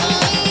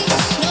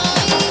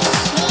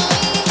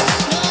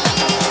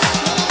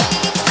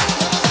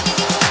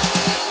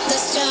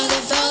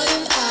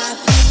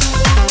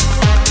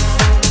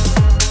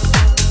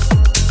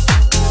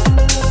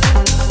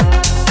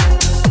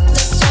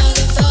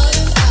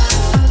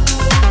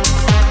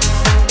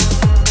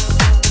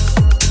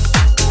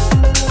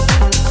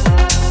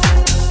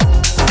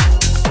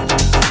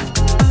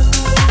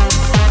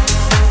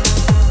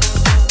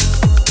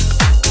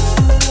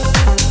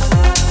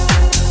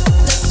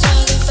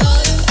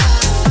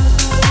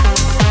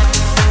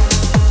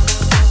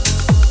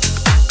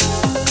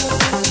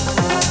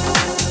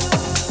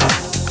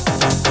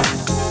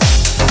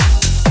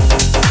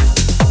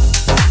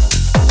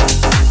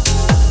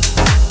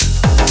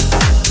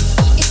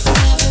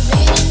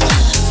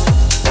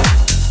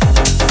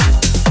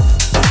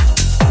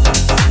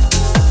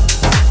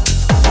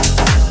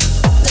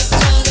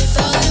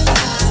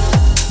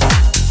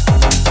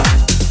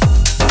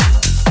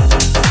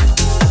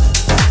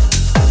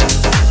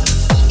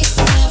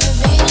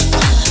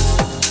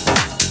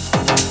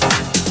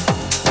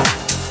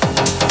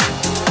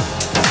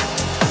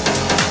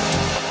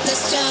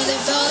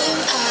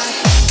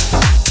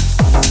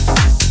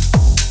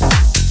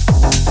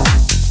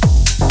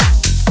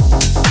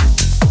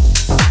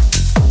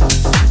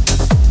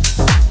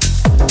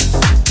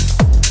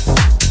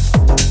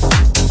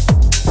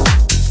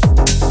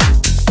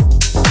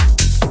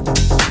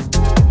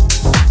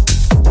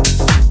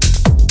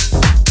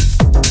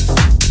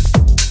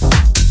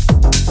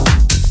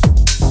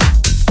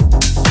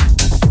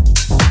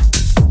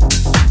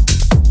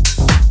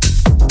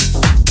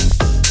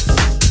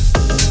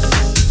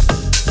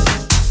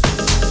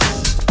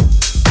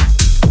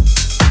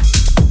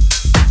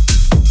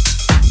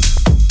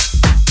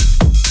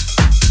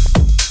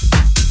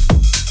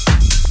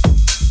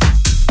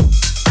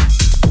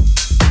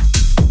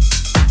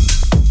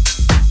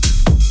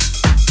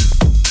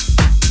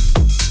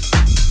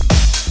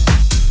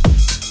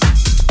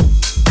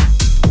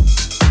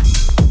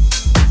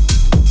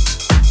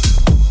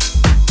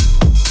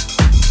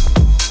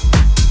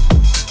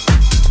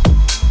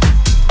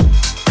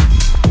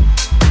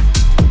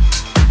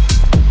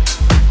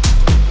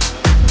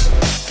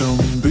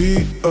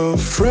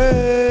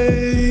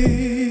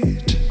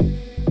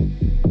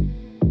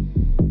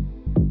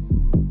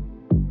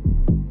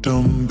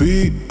 Don't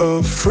be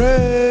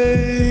afraid.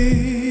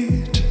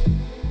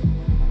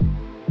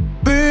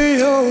 Be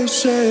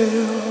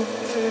yourself.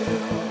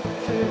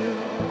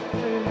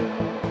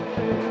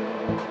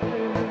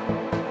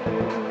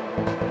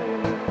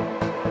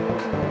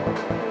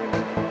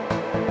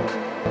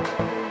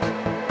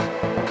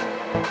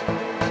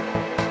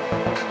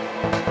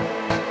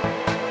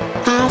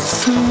 I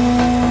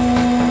feel